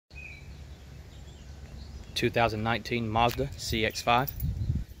2019 Mazda CX-5.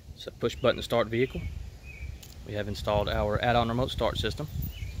 It's a push button to start vehicle. We have installed our add-on remote start system.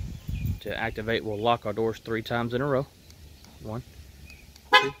 To activate, we'll lock our doors 3 times in a row. 1,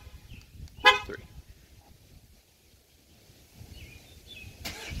 2, 3.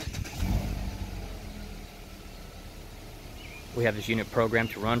 We have this unit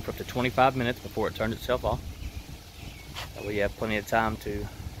programmed to run for up to 25 minutes before it turns itself off. That way you have plenty of time to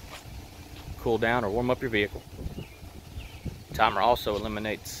cool down or warm up your vehicle. The timer also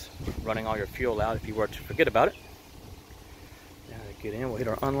eliminates running all your fuel out if you were to forget about it. Now to get in, we'll hit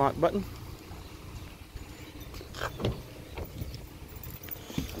our unlock button.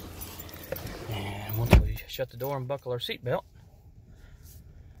 And once we shut the door and buckle our seatbelt,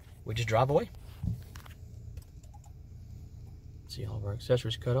 we just drive away. See all of our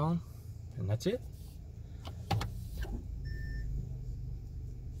accessories cut on, and that's it.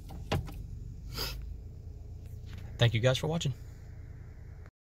 Thank you guys for watching.